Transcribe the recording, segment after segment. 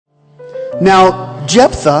Now,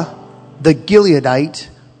 Jephthah, the Gileadite,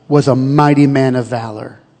 was a mighty man of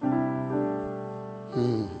valor.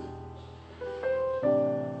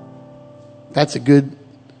 That's a good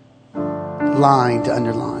line to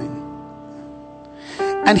underline.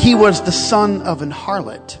 And he was the son of an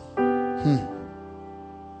harlot.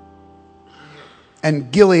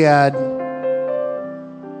 And Gilead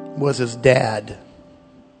was his dad.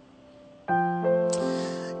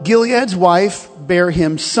 Gilead's wife bare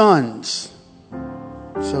him sons.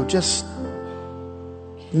 So just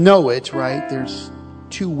know it, right? There's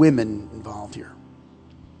two women involved here.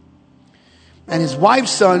 And his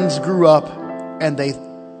wife's sons grew up, and they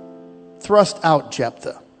thrust out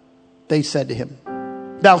Jephthah. They said to him,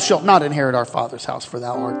 "Thou shalt not inherit our father's house, for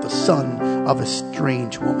thou art the son of a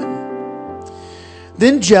strange woman."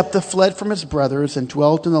 Then Jephthah fled from his brothers and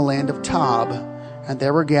dwelt in the land of Tob. And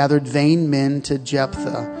there were gathered vain men to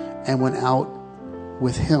Jephthah and went out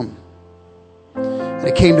with him. And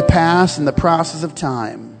it came to pass in the process of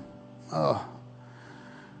time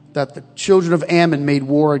that the children of Ammon made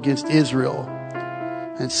war against Israel.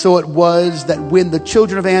 And so it was that when the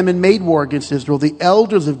children of Ammon made war against Israel, the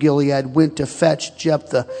elders of Gilead went to fetch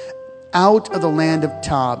Jephthah out of the land of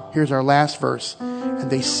Tob. Here's our last verse. And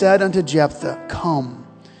they said unto Jephthah, "Come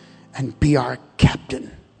and be our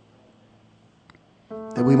captain,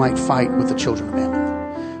 that we might fight with the children of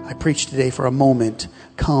Ammon." I preach today for a moment,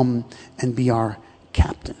 come and be our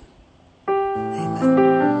captain.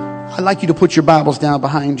 Amen. I'd like you to put your Bibles down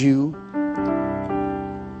behind you.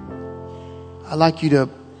 I'd like you to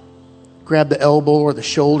grab the elbow or the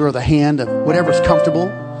shoulder or the hand of whatever's comfortable,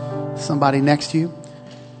 somebody next to you.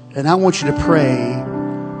 And I want you to pray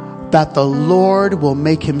that the Lord will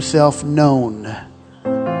make himself known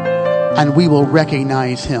and we will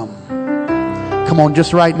recognize him. Come on,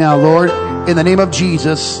 just right now, Lord, in the name of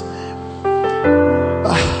Jesus,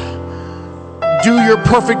 do your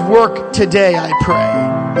perfect work today, I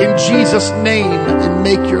pray. In Jesus' name, and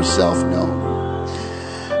make yourself known.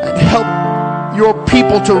 And help your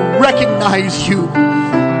people to recognize you.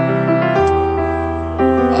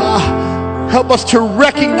 Help us to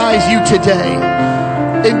recognize you today.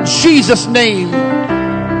 In Jesus' name.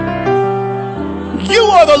 You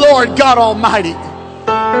are the Lord God Almighty.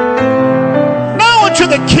 Now unto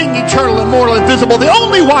the King, eternal, immortal, invisible, the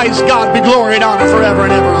only wise God, be glory and honor forever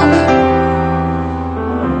and ever. Amen.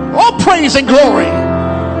 All praise and glory.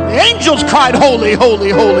 The angels cried, "Holy,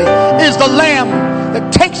 holy, holy is the Lamb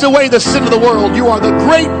that takes away the sin of the world." You are the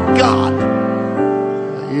great God.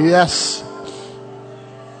 Yes.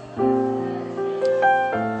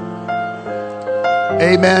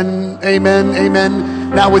 Amen, amen, amen.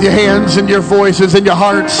 Now with your hands and your voices and your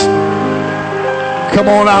hearts, come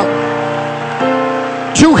on out.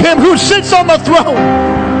 To him who sits on the throne.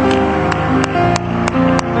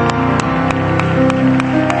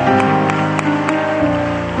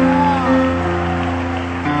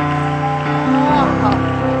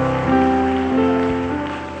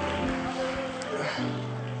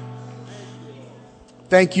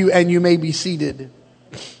 Thank you, and you may be seated.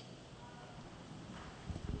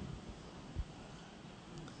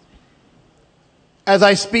 As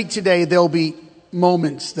I speak today, there'll be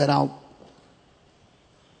moments that I'll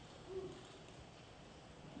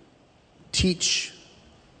teach.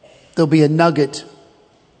 There'll be a nugget.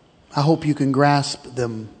 I hope you can grasp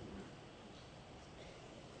them.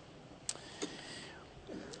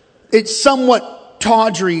 It's somewhat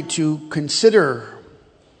tawdry to consider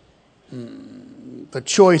the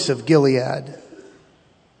choice of Gilead,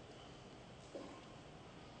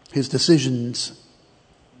 his decisions.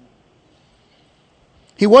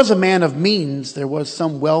 He was a man of means. There was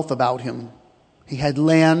some wealth about him. He had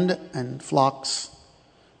land and flocks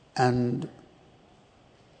and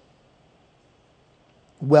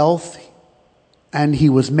wealth, and he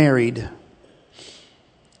was married.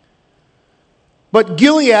 But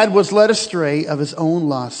Gilead was led astray of his own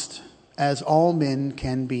lust, as all men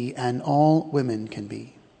can be and all women can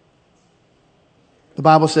be. The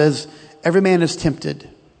Bible says, every man is tempted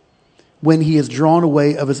when he is drawn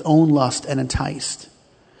away of his own lust and enticed.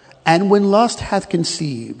 And when lust hath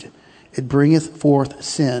conceived, it bringeth forth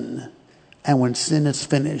sin. And when sin is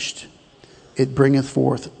finished, it bringeth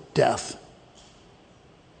forth death.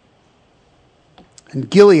 And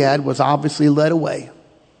Gilead was obviously led away.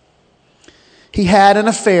 He had an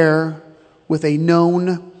affair with a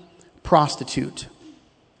known prostitute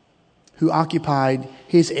who occupied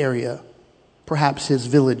his area, perhaps his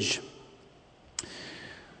village.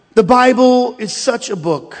 The Bible is such a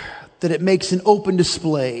book that it makes an open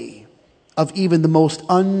display of even the most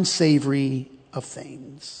unsavory of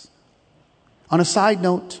things. On a side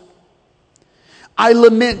note, I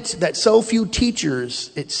lament that so few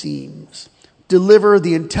teachers, it seems, deliver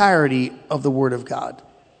the entirety of the Word of God.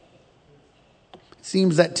 It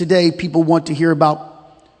seems that today people want to hear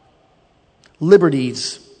about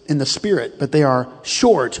liberties in the spirit, but they are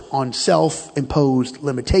short on self-imposed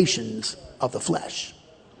limitations of the flesh.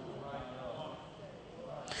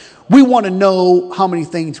 We want to know how many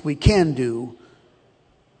things we can do.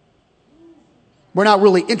 We're not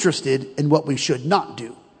really interested in what we should not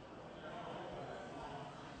do.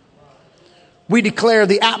 We declare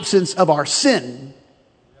the absence of our sin,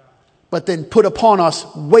 but then put upon us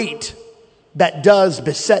weight that does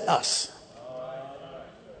beset us.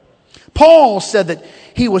 Paul said that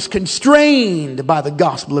he was constrained by the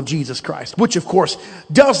gospel of Jesus Christ, which of course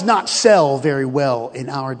does not sell very well in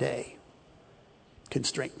our day.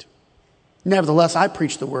 Constraint. Nevertheless, I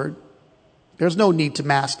preach the word. There's no need to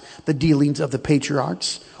mask the dealings of the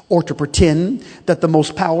patriarchs or to pretend that the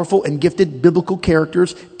most powerful and gifted biblical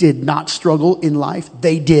characters did not struggle in life.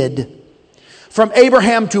 They did. From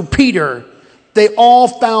Abraham to Peter, they all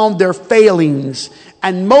found their failings,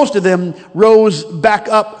 and most of them rose back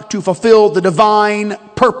up to fulfill the divine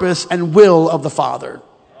purpose and will of the Father.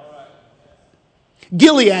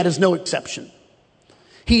 Gilead is no exception.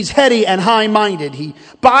 He's heady and high-minded. He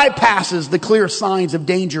bypasses the clear signs of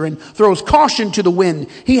danger and throws caution to the wind.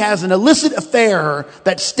 He has an illicit affair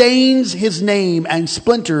that stains his name and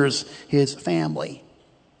splinters his family.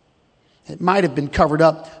 It might have been covered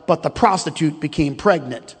up, but the prostitute became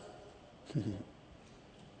pregnant.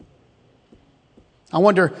 I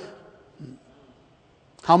wonder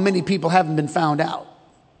how many people haven't been found out.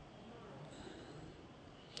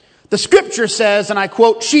 The scripture says, and I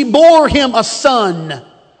quote, "She bore him a son."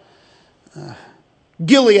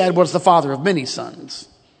 Gilead was the father of many sons.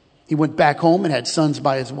 He went back home and had sons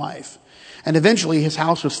by his wife. And eventually his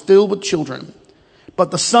house was filled with children. But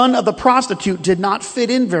the son of the prostitute did not fit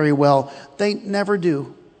in very well. They never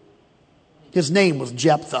do. His name was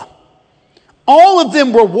Jephthah. All of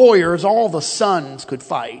them were warriors. All the sons could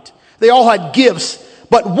fight. They all had gifts,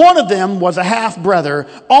 but one of them was a half-brother.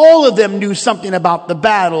 All of them knew something about the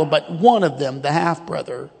battle, but one of them, the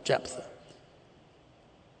half-brother, Jephthah.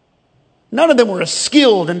 None of them were as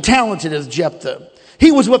skilled and talented as Jephthah.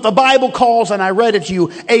 He was what the Bible calls, and I read it to you,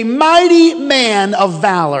 a mighty man of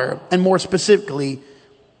valor, and more specifically,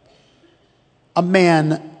 a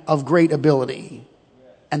man of great ability.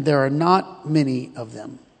 And there are not many of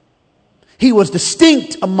them. He was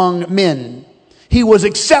distinct among men. He was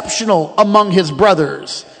exceptional among his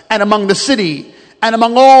brothers and among the city and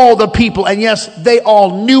among all the people. And yes, they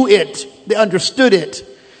all knew it. They understood it.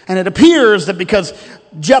 And it appears that because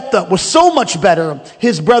Jephthah was so much better,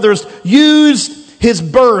 his brothers used his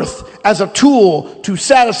birth as a tool to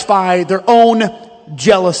satisfy their own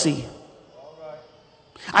jealousy.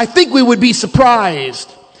 I think we would be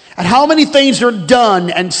surprised at how many things are done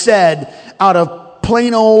and said out of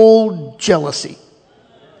plain old jealousy.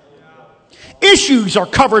 Issues are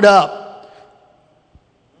covered up.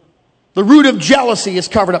 The root of jealousy is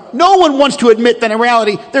covered up. No one wants to admit that in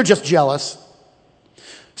reality they're just jealous.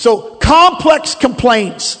 So complex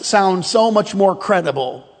complaints sound so much more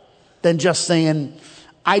credible than just saying,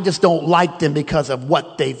 I just don't like them because of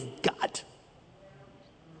what they've got.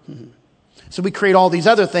 So we create all these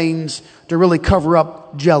other things to really cover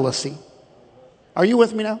up jealousy. Are you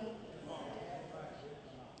with me now?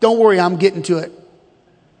 Don't worry, I'm getting to it.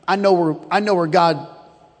 I know where God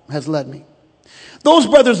has led me. Those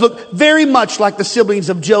brothers look very much like the siblings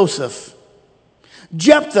of Joseph.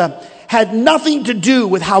 Jephthah had nothing to do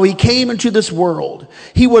with how he came into this world.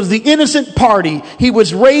 He was the innocent party. He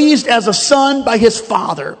was raised as a son by his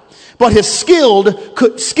father. But his skill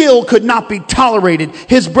could not be tolerated.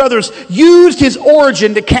 His brothers used his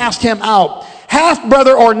origin to cast him out.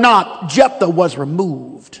 Half-brother or not, Jephthah was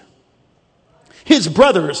removed. His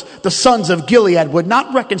brothers, the sons of Gilead, would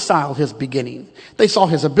not reconcile his beginning. They saw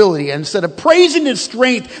his ability, and instead of praising his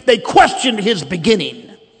strength, they questioned his beginning.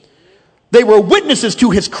 They were witnesses to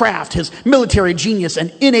his craft, his military genius,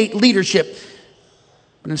 and innate leadership.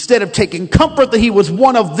 But instead of taking comfort that he was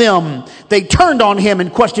one of them, they turned on him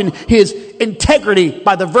and questioned his integrity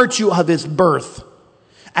by the virtue of his birth.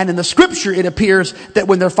 And in the scripture, it appears that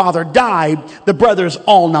when their father died, the brothers,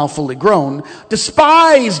 all now fully grown,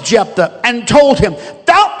 despised Jephthah and told him,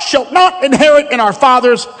 "Thou shalt not inherit in our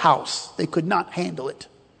father's house." They could not handle it.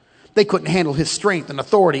 They couldn't handle his strength and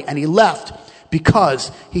authority, and he left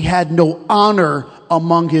because he had no honor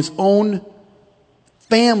among his own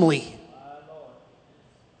family.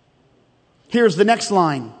 Here's the next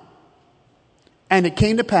line. And it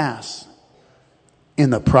came to pass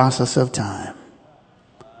in the process of time.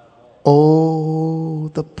 Oh,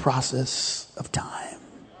 the process of time.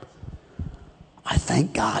 I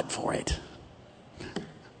thank God for it.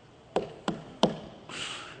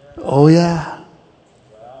 Oh, yeah.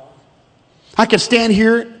 I could stand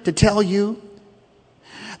here to tell you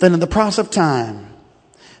that in the process of time,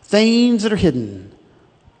 things that are hidden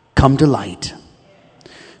come to light.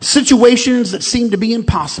 Situations that seem to be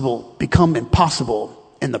impossible become impossible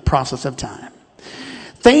in the process of time.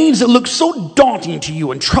 Things that look so daunting to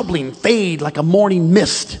you and troubling fade like a morning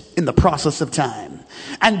mist in the process of time.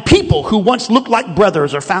 And people who once looked like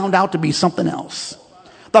brothers are found out to be something else.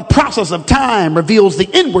 The process of time reveals the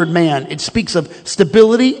inward man. It speaks of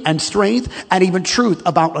stability and strength and even truth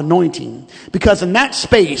about anointing. Because in that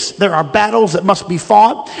space, there are battles that must be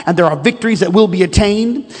fought, and there are victories that will be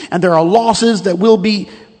attained, and there are losses that will be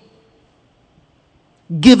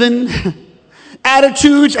given.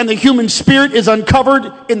 Attitudes and the human spirit is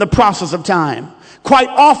uncovered in the process of time. Quite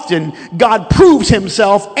often, God proves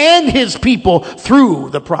himself and his people through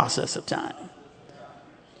the process of time.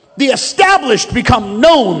 The established become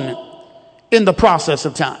known in the process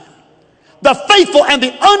of time. The faithful and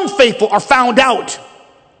the unfaithful are found out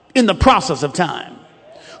in the process of time.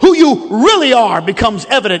 Who you really are becomes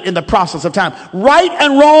evident in the process of time. Right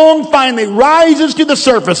and wrong finally rises to the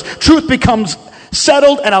surface. Truth becomes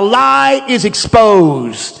settled and a lie is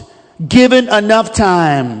exposed. Given enough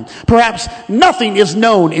time, perhaps nothing is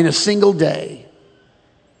known in a single day.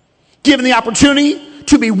 Given the opportunity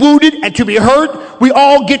to be wounded and to be hurt, we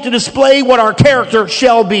all get to display what our character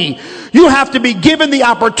shall be. You have to be given the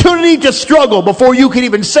opportunity to struggle before you can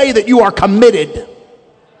even say that you are committed.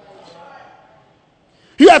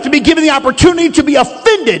 You have to be given the opportunity to be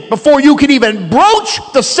offended before you can even broach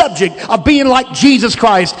the subject of being like Jesus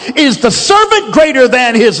Christ. Is the servant greater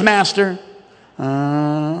than his master?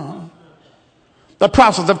 The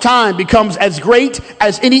process of time becomes as great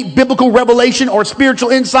as any biblical revelation or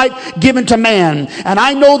spiritual insight given to man. And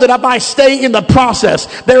I know that if I stay in the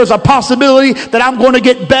process, there is a possibility that I'm going to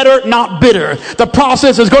get better, not bitter. The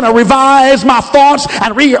process is going to revise my thoughts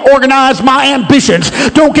and reorganize my ambitions.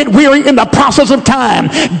 Don't get weary in the process of time.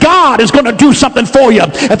 God is going to do something for you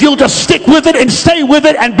if you'll just stick with it and stay with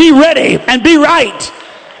it and be ready and be right.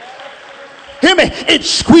 Hear me. It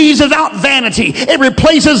squeezes out vanity. It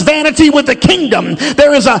replaces vanity with the kingdom.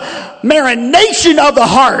 There is a marination of the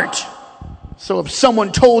heart. So if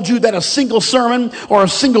someone told you that a single sermon or a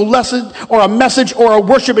single lesson or a message or a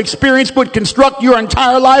worship experience would construct your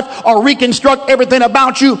entire life or reconstruct everything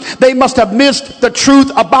about you, they must have missed the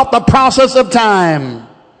truth about the process of time.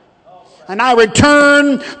 And I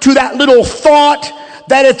return to that little thought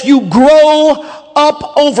that if you grow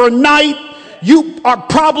up overnight, you are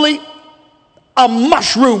probably a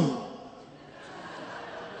mushroom.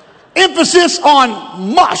 Emphasis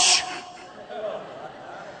on mush.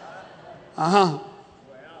 And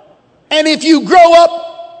if you grow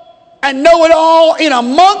up and know it all in a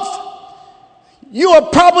month, you are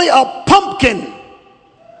probably a pumpkin.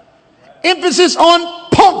 Emphasis on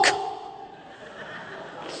punk.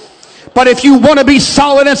 But if you want to be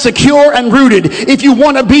solid and secure and rooted, if you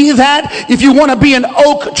want to be that, if you want to be an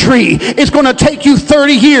oak tree, it's going to take you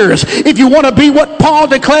 30 years. If you want to be what Paul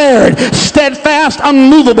declared, steadfast,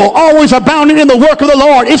 unmovable, always abounding in the work of the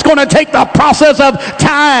Lord, it's going to take the process of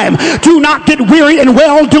time. Do not get weary in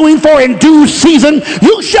well-doing, for in due season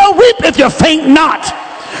you shall reap if you faint not.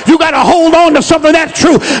 You got to hold on to something that's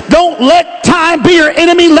true. Don't let time be your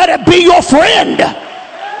enemy. Let it be your friend.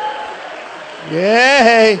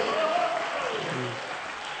 Yeah.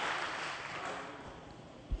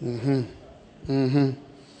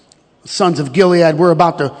 Sons of Gilead,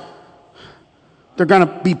 they're going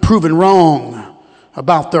to be proven wrong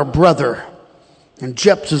about their brother. And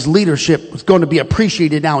Jephthah's leadership was going to be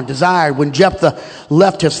appreciated now and desired. When Jephthah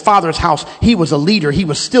left his father's house, he was a leader. He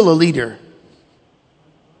was still a leader.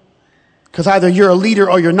 Because either you're a leader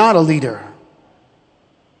or you're not a leader.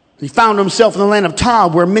 He found himself in the land of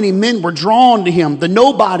Tob, where many men were drawn to him. The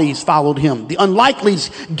nobodies followed him. The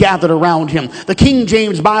unlikelies gathered around him. The King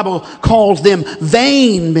James Bible calls them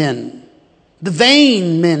vain men. The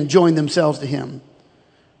vain men joined themselves to him.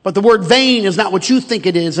 But the word vain is not what you think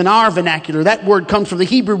it is in our vernacular. That word comes from the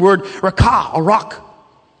Hebrew word rakah, or rock.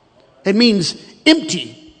 It means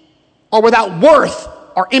empty or without worth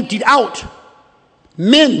or emptied out.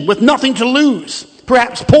 Men with nothing to lose,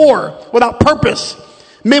 perhaps poor, without purpose.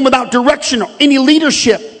 Men without direction or any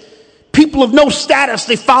leadership. People of no status.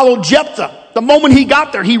 They followed Jephthah. The moment he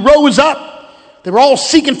got there, he rose up. They were all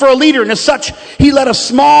seeking for a leader. And as such, he led a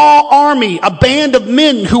small army, a band of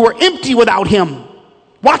men who were empty without him.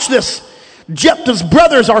 Watch this. Jephthah's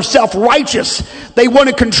brothers are self-righteous. They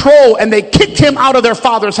wanted control, and they kicked him out of their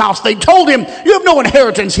father's house. They told him, you have no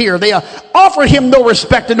inheritance here. They offer him no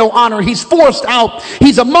respect and no honor. He's forced out.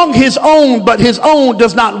 He's among his own, but his own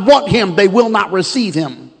does not want him. They will not receive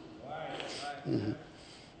him.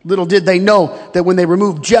 Little did they know that when they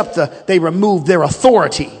removed Jephthah, they removed their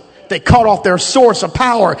authority. They cut off their source of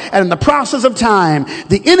power. And in the process of time,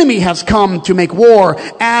 the enemy has come to make war.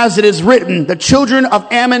 As it is written, the children of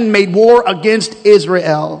Ammon made war against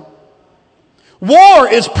Israel. War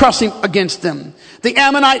is pressing against them. The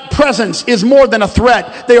Ammonite presence is more than a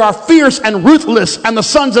threat. They are fierce and ruthless, and the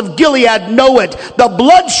sons of Gilead know it. The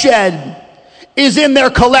bloodshed is in their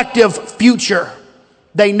collective future.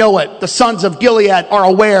 They know it. The sons of Gilead are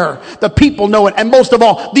aware. The people know it. And most of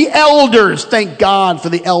all, the elders, thank God for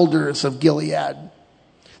the elders of Gilead.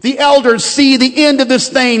 The elders see the end of this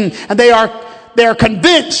thing, and they are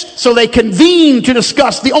convinced, so they convene to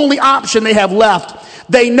discuss the only option they have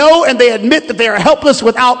left. They know and they admit that they are helpless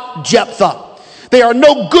without Jephthah. They are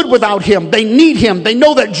no good without him. They need him. They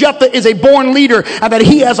know that Jephthah is a born leader and that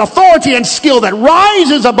he has authority and skill that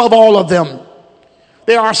rises above all of them.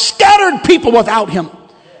 They are scattered people without him.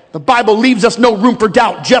 The Bible leaves us no room for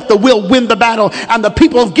doubt. Jephthah will win the battle, and the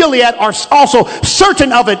people of Gilead are also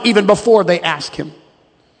certain of it even before they ask him.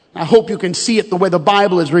 I hope you can see it the way the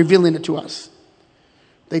Bible is revealing it to us.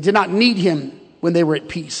 They did not need him when they were at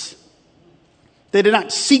peace. They did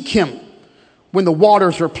not seek him when the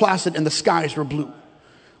waters were placid and the skies were blue.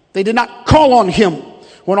 They did not call on him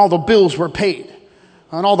when all the bills were paid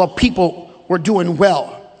and all the people were doing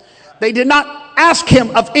well. They did not ask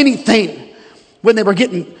him of anything when they were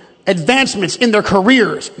getting advancements in their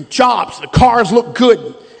careers, jobs, the cars look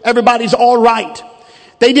good, everybody's all right.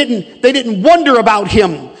 They didn't wonder about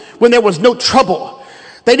him when there was no trouble.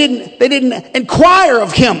 They didn't inquire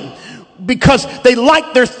of him because they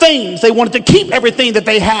liked their things. They wanted to keep everything that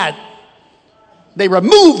they had. They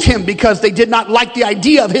removed him because they did not like the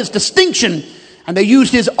idea of his distinction, and they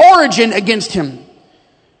used his origin against him.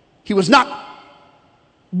 He was not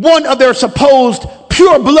one of their supposed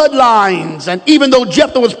pure bloodlines, and even though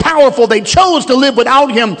Jephthah was powerful, they chose to live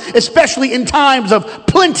without him, especially in times of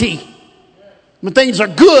plenty, when things are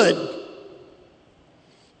good.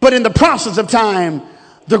 But in the process of time,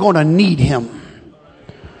 they're going to need him.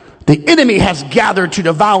 The enemy has gathered to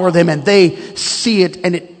devour them, and they see it,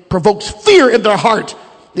 and it provokes fear in their heart.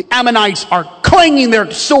 The Ammonites are clanging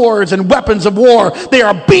their swords and weapons of war. They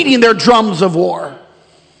are beating their drums of war.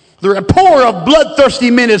 The rapport of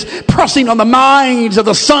bloodthirsty men is pressing on the minds of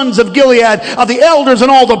the sons of Gilead, of the elders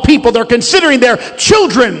and all the people. They're considering their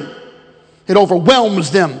children. It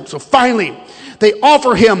overwhelms them. So finally, they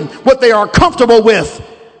offer him what they are comfortable with.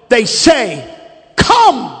 They say,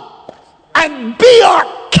 come and be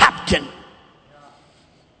our captain.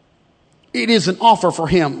 It is an offer for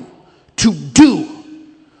him to do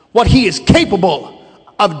what he is capable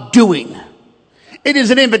of doing. It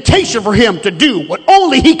is an invitation for him to do what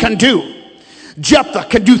only he can do. Jephthah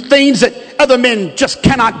can do things that other men just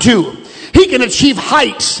cannot do. He can achieve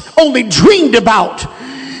heights only dreamed about.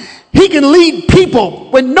 He can lead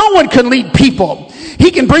people when no one can lead people. He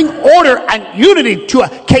can bring order and unity to a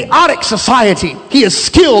chaotic society. He is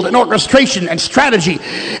skilled in orchestration and strategy,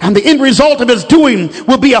 and the end result of his doing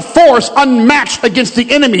will be a force unmatched against the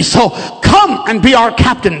enemy. So come and be our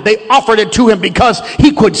captain. They offered it to him because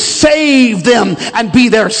he could save them and be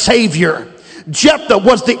their savior. Jephthah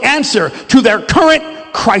was the answer to their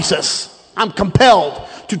current crisis. I'm compelled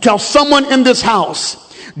to tell someone in this house,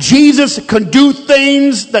 Jesus can do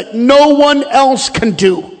things that no one else can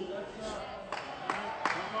do.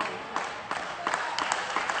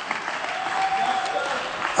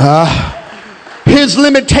 His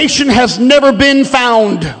limitation has never been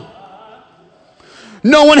found.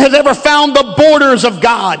 No one has ever found the borders of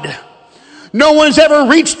God. No one has ever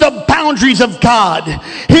reached the boundaries of God.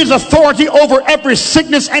 His authority over every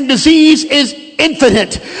sickness and disease is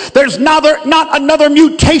infinite. There's not another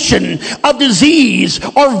mutation of disease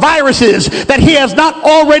or viruses that he has not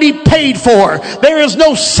already paid for. There is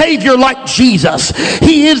no Savior like Jesus.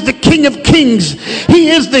 He is the King of Kings. He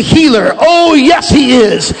is the healer. Oh, yes, he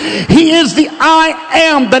is. He is the I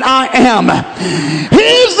am that I am. He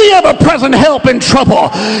is the ever-present help in trouble.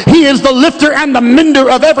 He is the lifter and the mender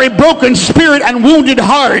of every broken spirit and wounded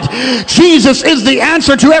heart. Jesus is the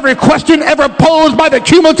answer to every question ever posed by the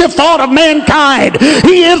cumulative thought of mankind.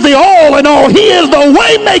 He is the all in all. He is the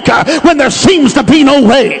way maker when there seems to be no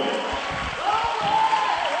way.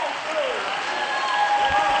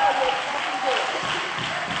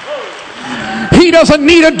 He doesn't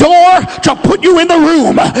need a door to put you in the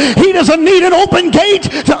room. He doesn't need an open gate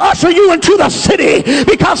to usher you into the city,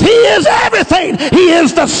 because he is everything. He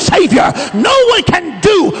is the Savior. No one can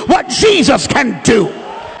do what Jesus can do.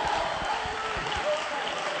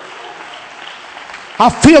 I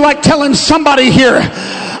feel like telling somebody here.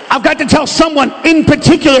 I've got to tell someone in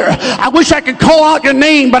particular. I wish I could call out your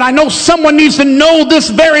name, but I know someone needs to know this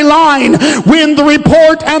very line. When the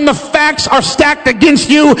report and the facts are stacked against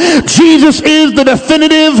you, Jesus is the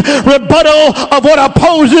definitive rebuttal of what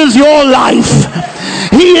opposes your life.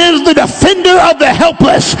 He is the defender of the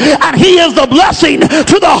helpless, and he is the blessing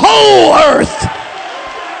to the whole earth.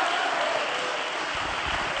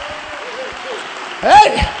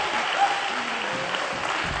 Hey!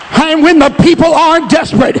 And when the people are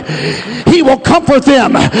desperate, he will comfort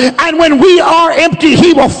them. And when we are empty,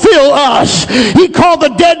 he will fill us. He called the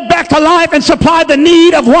dead back to life and supplied the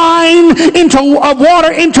need of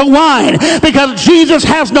water into wine, because Jesus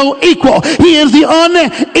has no equal. He is the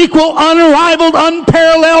unequal, unrivaled,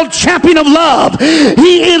 unparalleled champion of love.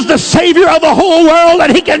 He is the Savior of the whole world,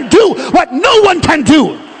 and he can do what no one can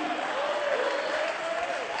do.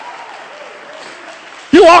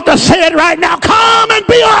 You ought to say it right now. Come and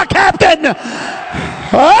be our captain.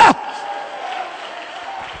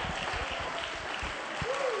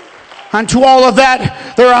 And to all of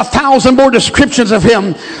that, there are 1,000 more descriptions of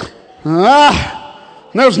him.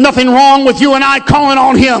 There's nothing wrong with you and I calling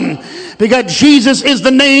on him, because Jesus is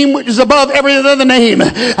the name which is above every other name.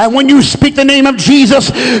 And when you speak the name of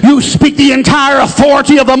Jesus, you speak the entire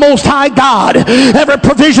authority of the Most High God. Every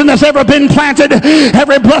provision that's ever been planted,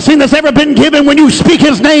 every blessing that's ever been given, when you speak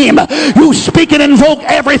his name, you speak and invoke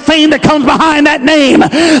everything that comes behind that name.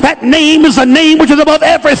 That name is the name which is above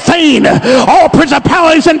everything. All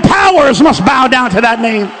principalities and powers must bow down to that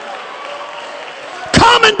name.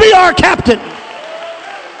 Come and be our captain.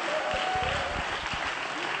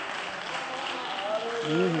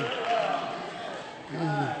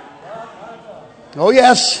 Oh,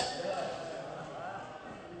 yes.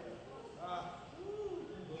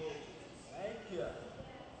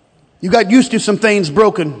 You got used to some things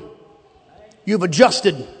broken. You've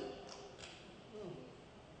adjusted.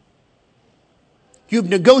 You've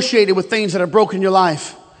negotiated with things that have broken your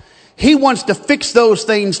life. He wants to fix those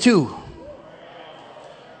things too.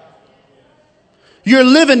 You're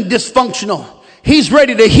living dysfunctional. He's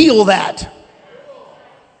ready to heal that.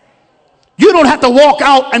 You don't have to walk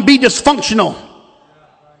out and be dysfunctional.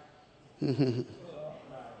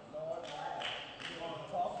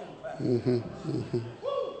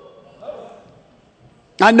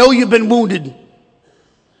 I know you've been wounded.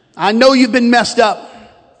 I know you've been messed up.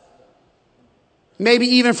 Maybe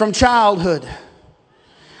even from childhood.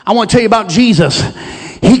 I want to tell you about Jesus.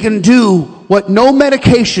 He can do what no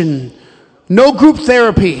medication, no group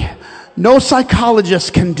therapy, no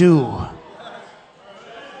psychologist can do.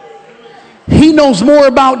 He knows more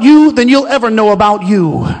about you than you'll ever know about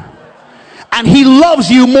you. And he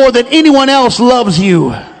loves you more than anyone else loves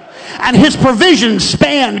you. And his provisions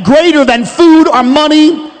span greater than food or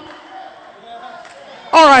money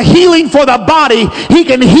or a healing for the body. He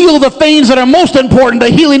can heal the things that are most important, the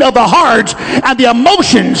healing of the heart and the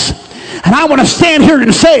emotions. And I want to stand here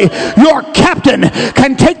and say, your captain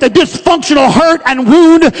can take the dysfunctional hurt and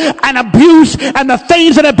wound and abuse and the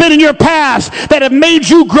things that have been in your past that have made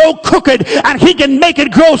you grow crooked, and he can make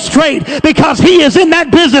it grow straight, because he is in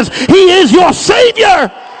that business. He is your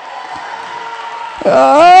Savior.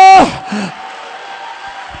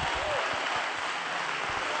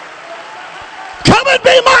 Come and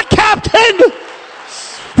be my captain.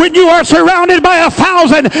 When you are surrounded by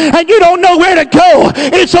 1,000 and you don't know where to go,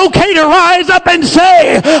 it's okay to rise up and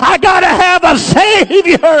say, I gotta have a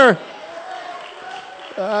Savior.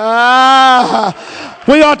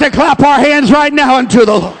 We ought to clap our hands right now unto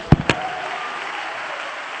the Lord.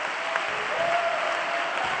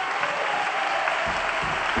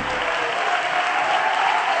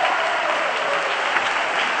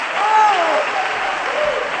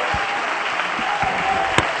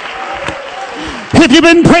 If you've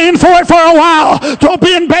been praying for it for a while, don't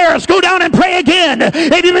be embarrassed. Go down and pray again.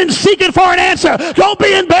 If you've been seeking for an answer, don't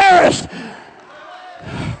be embarrassed.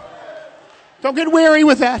 Don't get weary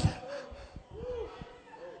with that.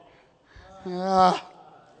 And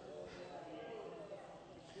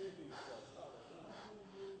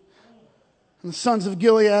the sons of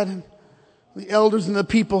Gilead and the elders and the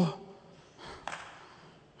people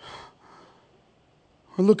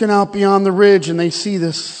are looking out beyond the ridge, and they see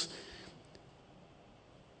this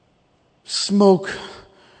smoke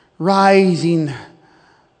rising,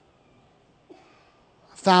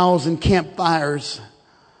 1,000 campfires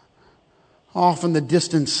off in the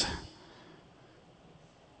distance.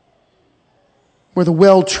 where the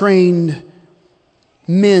well-trained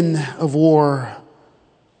men of war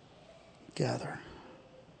gather.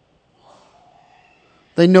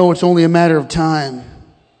 They know it's only a matter of time.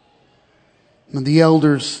 And the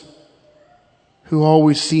elders, who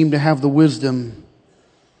always seem to have the wisdom,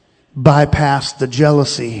 bypass the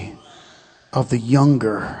jealousy of the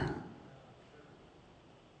younger.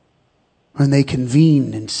 And they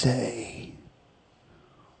convene and say,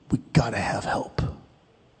 we gotta have help.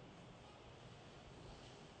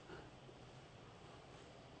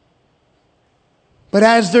 But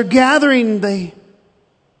as they're gathering, they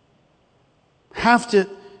have to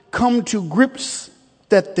come to grips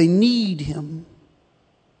that they need him.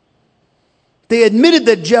 They admitted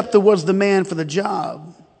that Jephthah was the man for the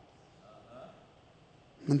job.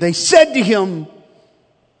 And they said to him,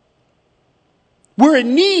 we're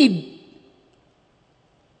in need.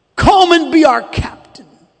 Come and be our captain.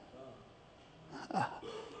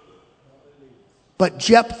 But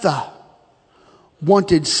Jephthah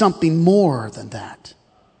wanted something more than that.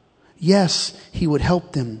 Yes, he would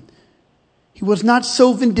help them. He was not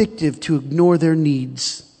so vindictive to ignore their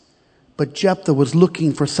needs. But Jephthah was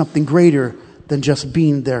looking for something greater than just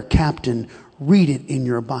being their captain. Read it in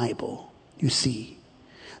your Bible, you see.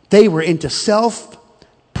 They were into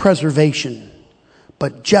self-preservation.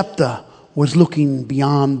 But Jephthah was looking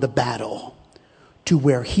beyond the battle to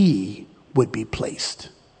where he would be placed.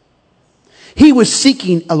 He was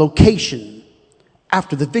seeking a location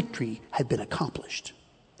after the victory had been accomplished.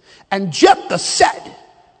 And Jephthah said,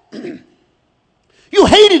 you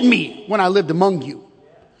hated me when I lived among you.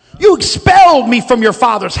 You expelled me from your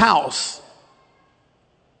father's house.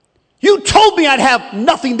 You told me I'd have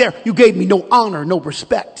nothing there. You gave me no honor, no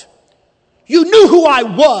respect. You knew who I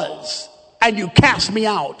was, and you cast me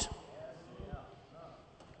out.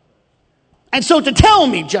 And so to tell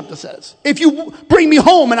me, Jephthah says, if you bring me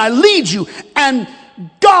home and I lead you, and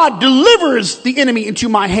God delivers the enemy into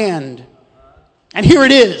my hand. And here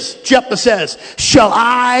it is, Jephthah says, shall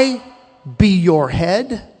I be your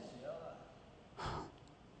head?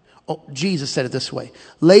 Oh, Jesus said it this way.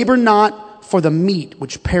 Labor not for the meat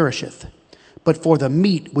which perisheth, but for the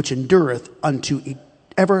meat which endureth unto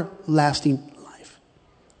everlasting life.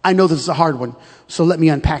 I know this is a hard one, so let me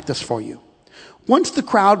unpack this for you. Once the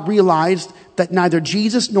crowd realized that neither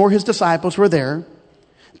Jesus nor his disciples were there,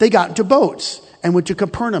 they got into boats and went to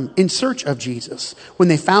Capernaum in search of Jesus. When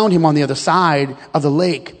they found him on the other side of the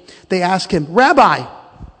lake, they asked him, Rabbi,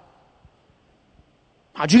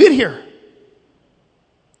 how'd you get here?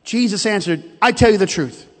 Jesus answered, I tell you the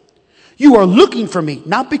truth. You are looking for me,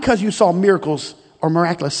 not because you saw miracles or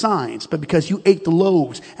miraculous signs, but because you ate the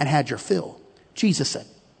loaves and had your fill. Jesus said,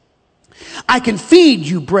 I can feed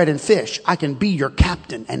you bread and fish. I can be your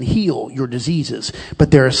captain and heal your diseases.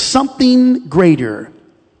 But there is something greater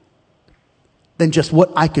than just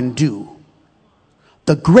what I can do.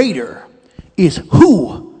 The greater is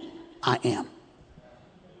who I am.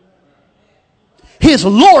 His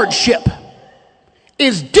lordship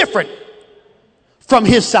is different from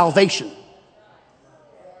his salvation.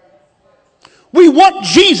 We want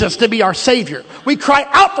Jesus to be our Savior. We cry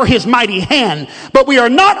out for his mighty hand, but we are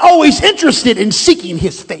not always interested in seeking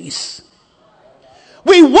his face.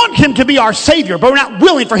 We want him to be our Savior, but we're not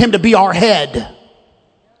willing for him to be our head.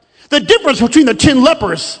 The difference between the 10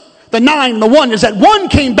 lepers, the 9 and the 1, is that one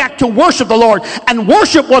came back to worship the Lord, and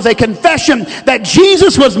worship was a confession that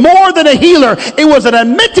Jesus was more than a healer. It was an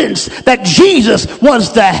admittance that Jesus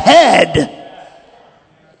was the head.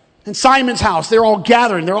 In Simon's house, they're all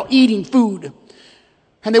gathering, they're all eating food.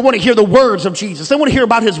 And they want to hear the words of Jesus. They want to hear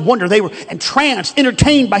about his wonder. They were entranced,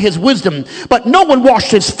 entertained by his wisdom. But no one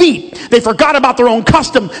washed his feet. They forgot about their own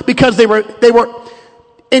custom because they were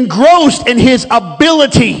engrossed in his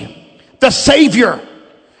ability, the Savior.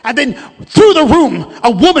 And then through the room,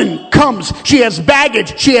 a woman comes. She has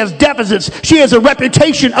baggage. She has deficits. She has a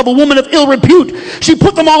reputation of a woman of ill repute. She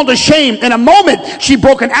put them all to shame. In a moment, she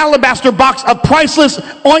broke an alabaster box of priceless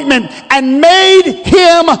ointment and made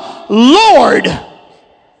him Lord.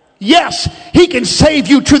 Yes, he can save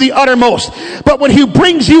you to the uttermost. But when he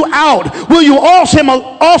brings you out, will you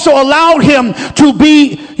also allow him to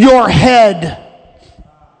be your head?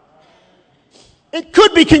 It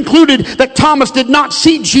could be concluded that Thomas did not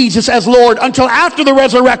see Jesus as Lord until after the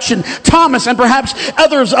resurrection. Thomas and perhaps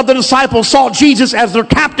others of the disciples saw Jesus as their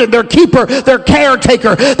captain, their keeper, their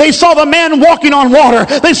caretaker. They saw the man walking on water.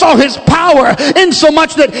 They saw his power,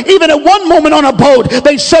 insomuch that even at one moment on a boat,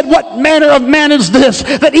 they said, what manner of man is this,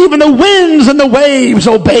 that even the winds and the waves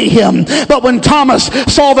obey him? But when Thomas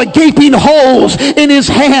saw the gaping holes in his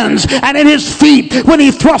hands and in his feet, when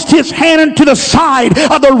he thrust his hand into the side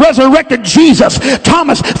of the resurrected Jesus,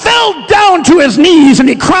 Thomas fell down to his knees and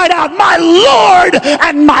he cried out, "My Lord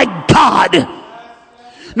and my God."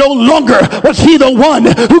 No longer was he the one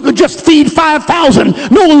who could just feed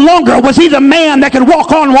 5,000. No longer was he the man that could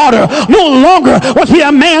walk on water. No longer was he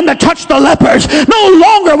a man that touched the lepers. No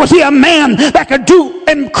longer was he a man that could do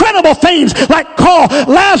incredible things like call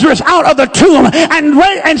Lazarus out of the tomb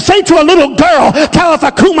and say to a little girl,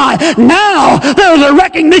 Talitha Cumi. Now there's a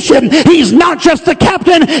recognition. He's not just the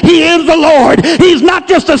captain, he is the Lord. He's not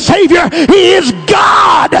just a savior, he is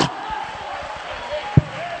God.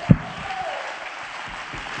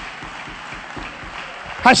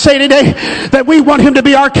 I say today that we want him to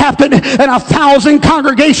be our captain, and 1,000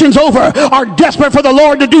 congregations over are desperate for the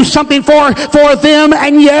Lord to do something for them.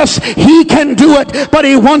 And yes, he can do it, but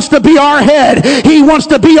he wants to be our head. He wants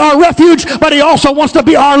to be our refuge, but he also wants to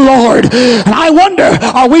be our Lord. And I wonder,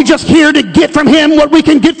 are we just here to get from him what we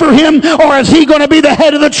can get for him, or is he going to be the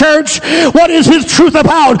head of the church? What is his truth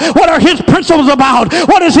about? What are his principles about?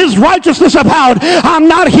 What is his righteousness about? I'm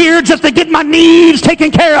not here just to get my needs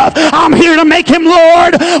taken care of. I'm here to make him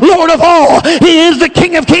Lord. Lord of all. He is the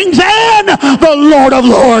King of Kings and the Lord of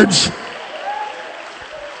Lords.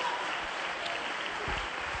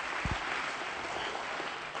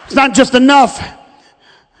 It's not just enough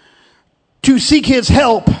to seek his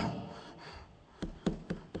help.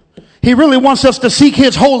 He really wants us to seek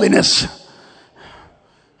his holiness.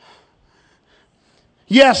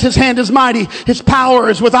 Yes, his hand is mighty. His power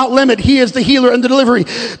is without limit. He is the healer and the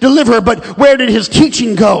deliverer. But where did his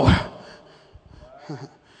teaching go?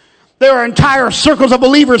 There are entire circles of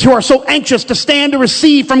believers who are so anxious to stand to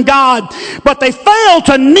receive from God, but they fail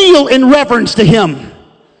to kneel in reverence to him.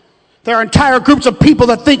 There are entire groups of people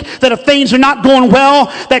that think that if things are not going well,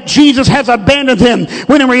 that Jesus has abandoned them,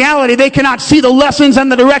 when in reality they cannot see the lessons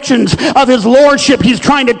and the directions of his lordship. He's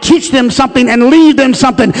trying to teach them something and lead them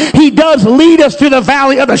something. He does lead us through the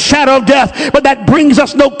valley of the shadow of death, but that brings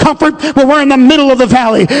us no comfort when we're in the middle of the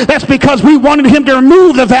valley. That's because we wanted him to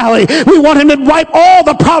remove the valley. We want him to wipe all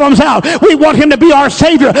the problems out. We want him to be our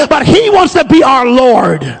Savior, but he wants to be our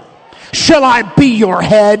Lord. Shall I be your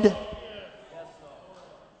head?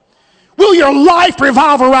 Will your life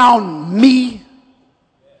revolve around me?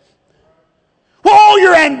 Will all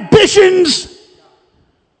your ambitions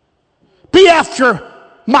be after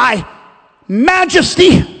my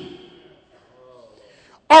majesty?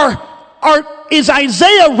 Is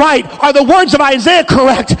Isaiah right? Are the words of Isaiah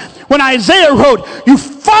correct when Isaiah wrote, "You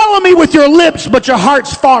follow me with your lips, but your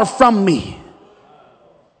heart's far from me"?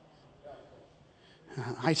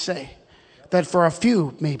 I say that for a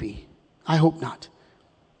few, maybe. I hope not.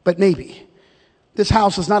 But maybe. This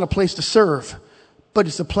house is not a place to serve, but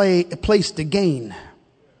it's a place to gain.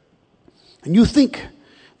 And you think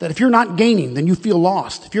that if you're not gaining, then you feel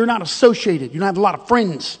lost. If you're not associated, you don't have a lot of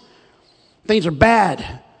friends, things are bad.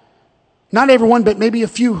 Not everyone, but maybe a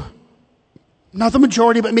few. Not the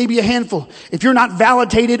majority, but maybe a handful. If you're not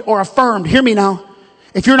validated or affirmed, hear me now.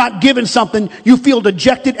 If you're not given something, you feel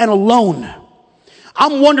dejected and alone.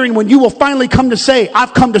 I'm wondering when you will finally come to say,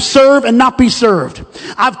 I've come to serve and not be served.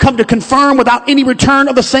 I've come to confirm without any return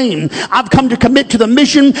of the same. I've come to commit to the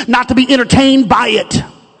mission, not to be entertained by it.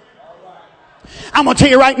 I'm going to tell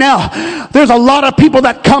you right now, there's a lot of people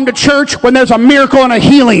that come to church when there's a miracle and a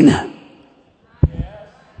healing.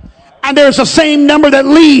 And there's the same number that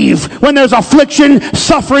leave when there's affliction,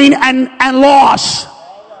 suffering, and loss.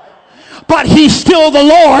 But he's still the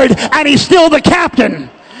Lord and he's still the captain.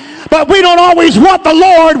 But we don't always want the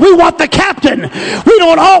Lord. We want the captain. We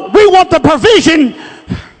want the provision.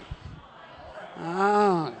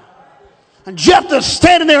 And Jephthah's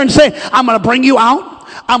standing there and saying, I'm going to bring you out.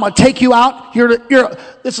 I'm going to take you out.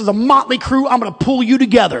 This is a motley crew. I'm going to pull you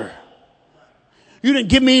together. You didn't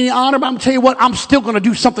give me any honor, but I'm going to tell you what, I'm still going to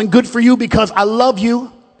do something good for you because I love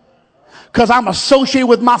you. Because I'm associated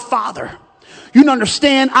with my Father. You don't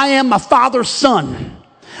understand, I am my Father's son.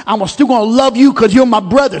 I'm still going to love you because you're my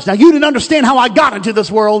brothers. Now, you didn't understand how I got into this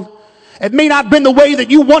world. It may not have been the way that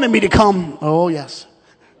you wanted me to come. Oh, yes.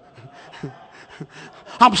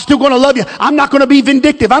 I'm still going to love you. I'm not going to be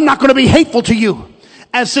vindictive. I'm not going to be hateful to you.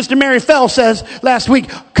 As Sister Mary Fell says last week,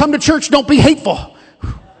 come to church, don't be hateful.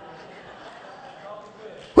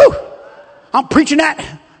 Woo! I'm preaching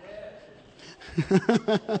that.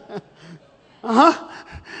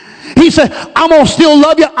 He said, I'm going to still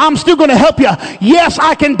love you. I'm still going to help you. Yes,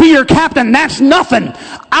 I can be your captain. That's nothing.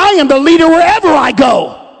 I am the leader wherever I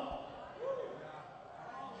go.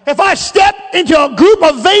 If I step into a group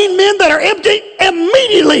of vain men that are empty,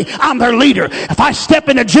 immediately I'm their leader. If I step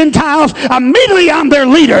into Gentiles, immediately I'm their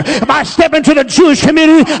leader. If I step into the Jewish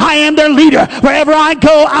community, I am their leader. Wherever I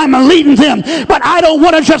go, I'm leading them. But I don't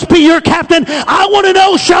want to just be your captain. I want to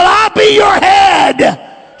know, shall I be your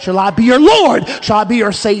head? Shall I be your Lord? Shall I be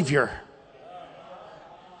your Savior?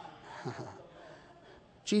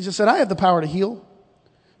 Jesus said, I have the power to heal,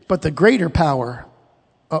 but the greater power,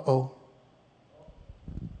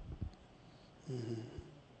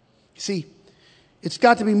 See, it's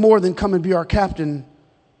got to be more than come and be our captain,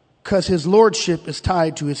 because his lordship is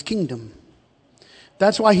tied to his kingdom.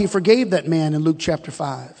 That's why he forgave that man in Luke chapter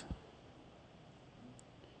 5.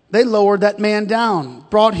 They lowered that man down,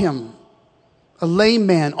 brought him, a lame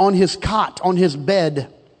man, on his cot, on his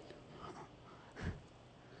bed.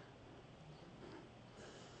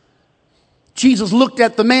 Jesus looked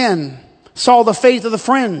at the man, saw the faith of the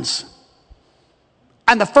friends.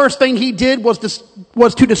 And the first thing he did was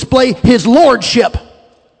to display his lordship.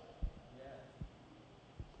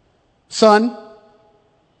 Son,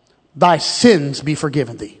 thy sins be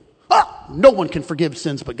forgiven thee. No one can forgive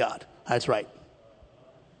sins but God. That's right.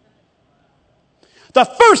 The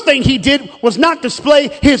first thing he did was not display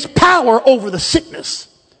his power over the sickness.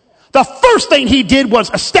 The first thing he did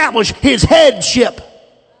was establish his headship.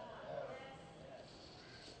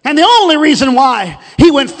 And the only reason why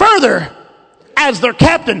he went further as their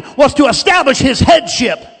captain was to establish his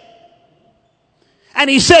headship. And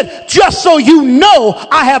he said, just so you know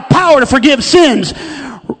I have power to forgive sins,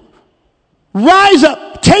 rise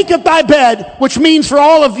up, take up thy bed, which means for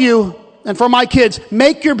all of you and for my kids,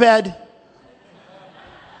 make your bed.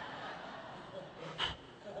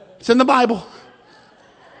 It's in the Bible.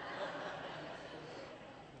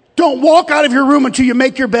 Don't walk out of your room until you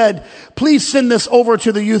make your bed. Please send this over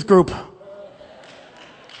to the youth group.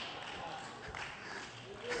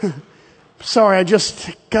 Sorry, I just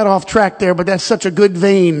got off track there, but that's such a good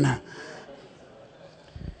vein.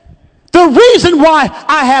 The reason why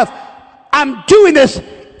I'm doing this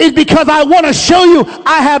is because I want to show you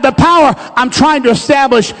I have the power. I'm trying to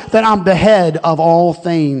establish that I'm the head of all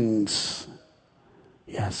things.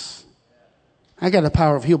 Yes. I got the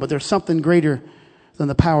power of heal, but there's something greater than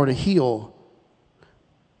the power to heal.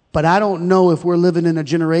 But I don't know if we're living in a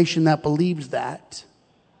generation that believes that.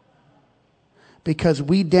 Because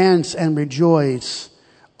we dance and rejoice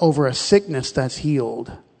over a sickness that's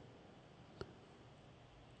healed.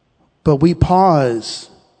 But we pause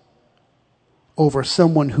over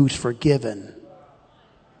someone who's forgiven.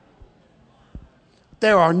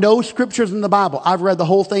 There are no scriptures in the Bible. I've read the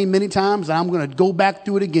whole thing many times, and I'm going to go back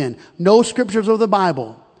through it again. No scriptures of the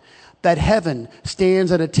Bible that heaven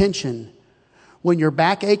stands at attention when your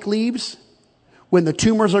backache leaves, when the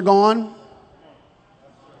tumors are gone,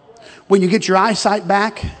 when you get your eyesight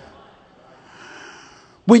back,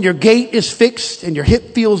 when your gait is fixed and your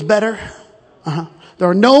hip feels better. There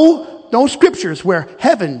are no scriptures where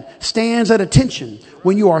heaven stands at attention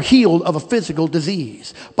when you are healed of a physical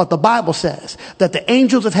disease. But the Bible says that the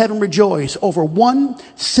angels of heaven rejoice over one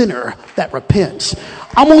sinner that repents.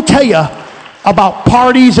 I'm going to tell you about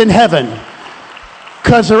parties in heaven,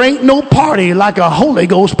 because there ain't no party like a Holy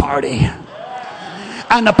Ghost party.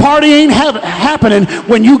 And the party ain't happening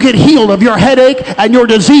when you get healed of your headache and your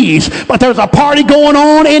disease. But there's a party going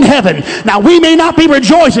on in heaven. Now, we may not be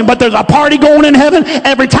rejoicing, but there's a party going in heaven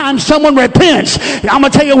every time someone repents. I'm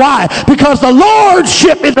going to tell you why. Because the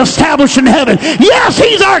lordship is established in heaven. Yes,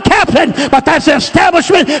 he's our captain, but that's the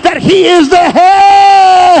establishment that he is the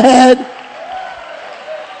head.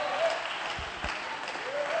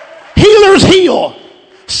 Healers heal.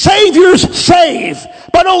 Saviors save.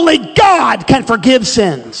 But only God can forgive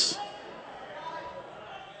sins.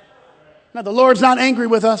 Now, the Lord's not angry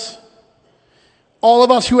with us. All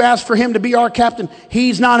of us who ask for him to be our captain,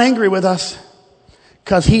 he's not angry with us,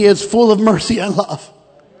 because he is full of mercy and love.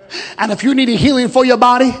 And if you need a healing for your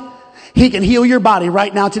body, he can heal your body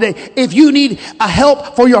right now today. If you need a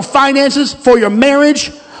help for your finances, for your marriage,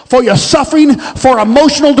 for your suffering, for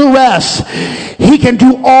emotional duress, he can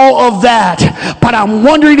do all of that. But I'm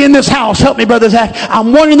wondering in this house, help me, Brother Zach,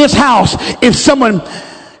 I'm wondering in this house if someone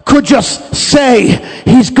could just say,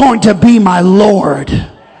 he's going to be my Lord.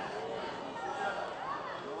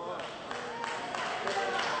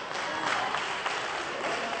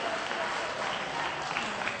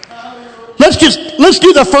 Let's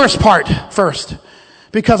do the first part first.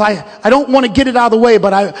 Because I don't want to get it out of the way,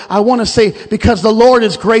 but I want to say, because the Lord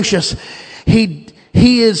is gracious, He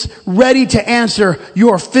is ready to answer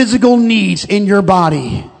your physical needs in your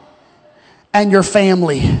body and your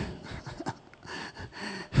family.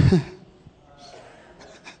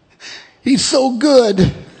 He's so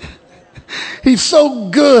good. He's so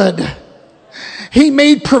good. He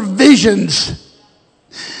made provisions.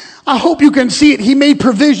 I hope you can see it. He made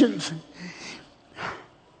provisions.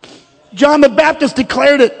 John the Baptist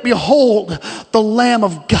declared it. Behold, the Lamb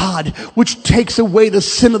of God, which takes away the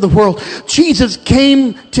sin of the world. Jesus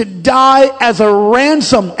came to die as a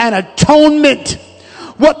ransom and atonement.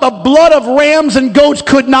 What the blood of rams and goats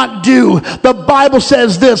could not do. The Bible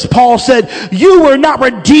says this. Paul said, you were not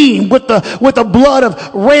redeemed with the blood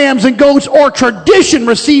of rams and goats or tradition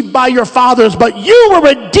received by your fathers, but you were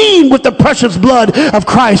redeemed with the precious blood of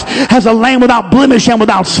Christ as a lamb without blemish and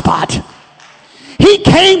without spot. He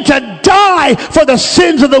came to die for the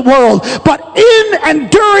sins of the world, but in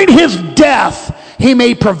and during his death, he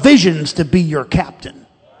made provisions to be your captain.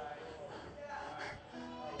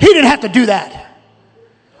 He didn't have to do that.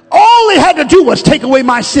 All he had to do was take away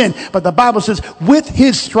my sin. But the Bible says, with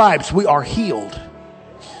his stripes we are healed.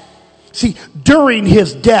 See, during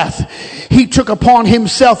his death, he took upon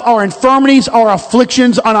himself our infirmities, our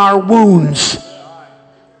afflictions, and our wounds.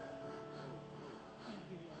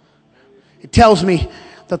 It tells me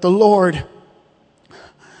that the Lord,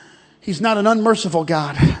 he's not an unmerciful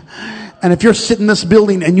God. And if you're sitting in this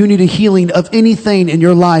building and you need a healing of anything in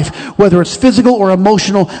your life, whether it's physical or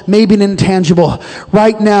emotional, maybe an intangible,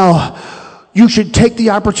 right now, you should take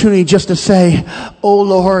the opportunity just to say, oh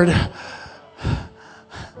Lord,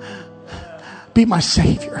 be my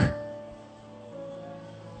Savior.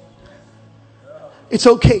 It's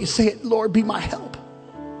okay, say it, Lord, be my help.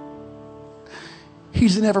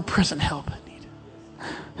 He's an ever-present help I need.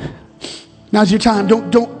 Now's your time.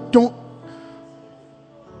 Don't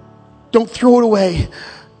throw it away.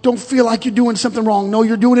 Don't feel like you're doing something wrong. No,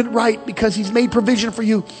 you're doing it right because he's made provision for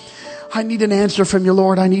you. I need an answer from you,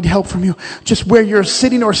 Lord. I need help from you. Just where you're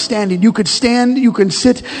sitting or standing. You could stand, you can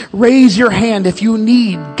sit. Raise your hand if you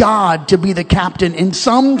need God to be the captain in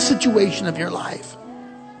some situation of your life.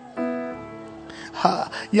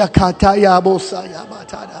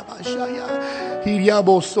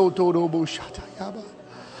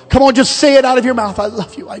 Come on, just say it out of your mouth. I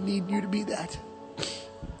love you. I need you to be that.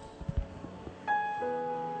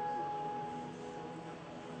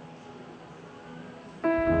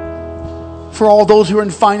 For all those who are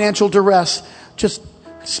in financial duress, just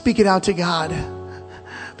speak it out to God.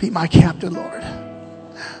 Be my captain, Lord.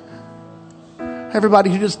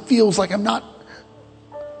 Everybody who just feels like I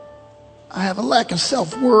have a lack of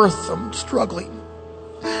self-worth, I'm struggling.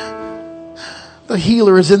 The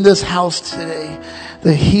healer is in this house today.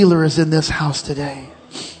 The healer is in this house today.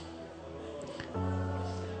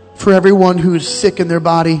 For everyone who's sick in their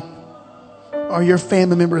body, or your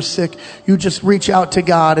family member is sick, you just reach out to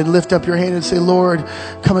God and lift up your hand and say, Lord,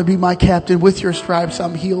 come and be my captain. With your stripes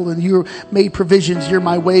I'm healed, and you made provisions. You're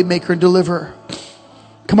my way maker and deliverer.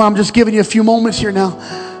 Come on, I'm just giving you a few moments here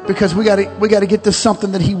now because we got to get to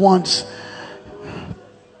something that he wants.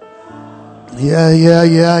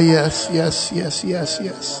 Yes.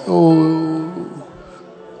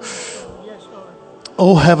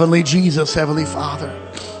 Oh, heavenly Jesus, heavenly Father.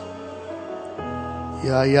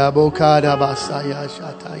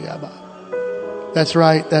 That's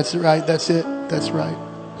right. That's right. That's it. That's right.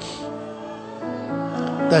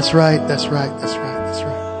 That's right. That's right. That's right. That's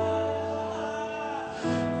right.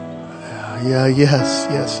 Yes.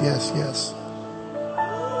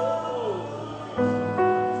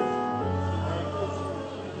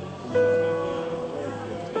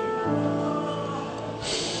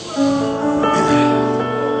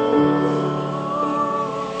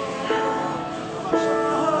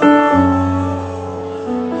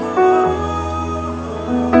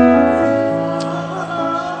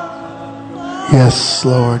 Yes,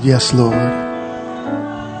 Lord. Yes, Lord.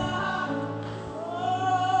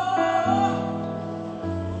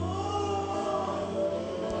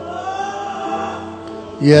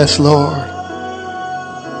 Yes, Lord.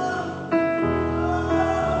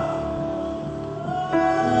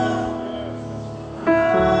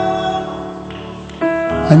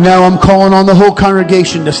 And now I'm calling on the whole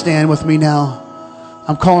congregation to stand with me now.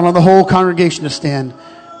 I'm calling on the whole congregation to stand.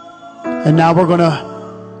 And now we're going to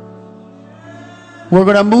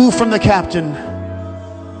move from the captain,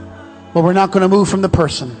 but we're not going to move from the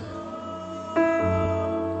person.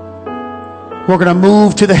 We're going to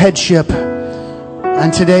move to the headship.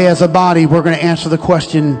 And today as a body, we're going to answer the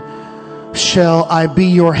question, shall I be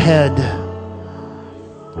your head?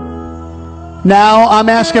 Now I'm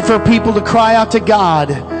asking for people to cry out to God,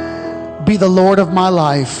 be the Lord of my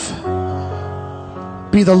life.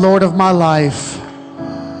 Be the Lord of my life.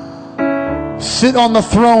 Sit on the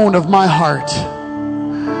throne of my heart.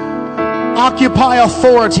 Occupy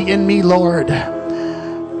authority in me, Lord.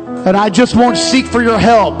 And I just won't seek for your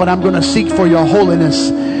help, but I'm going to seek for your holiness.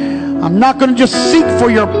 I'm not going to just seek for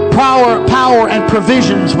your power and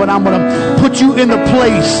provisions, but I'm going to put you in the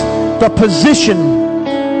place, the position.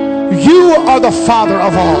 You are the Father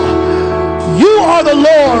of all. You are the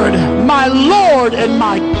Lord, my Lord and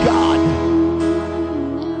my God.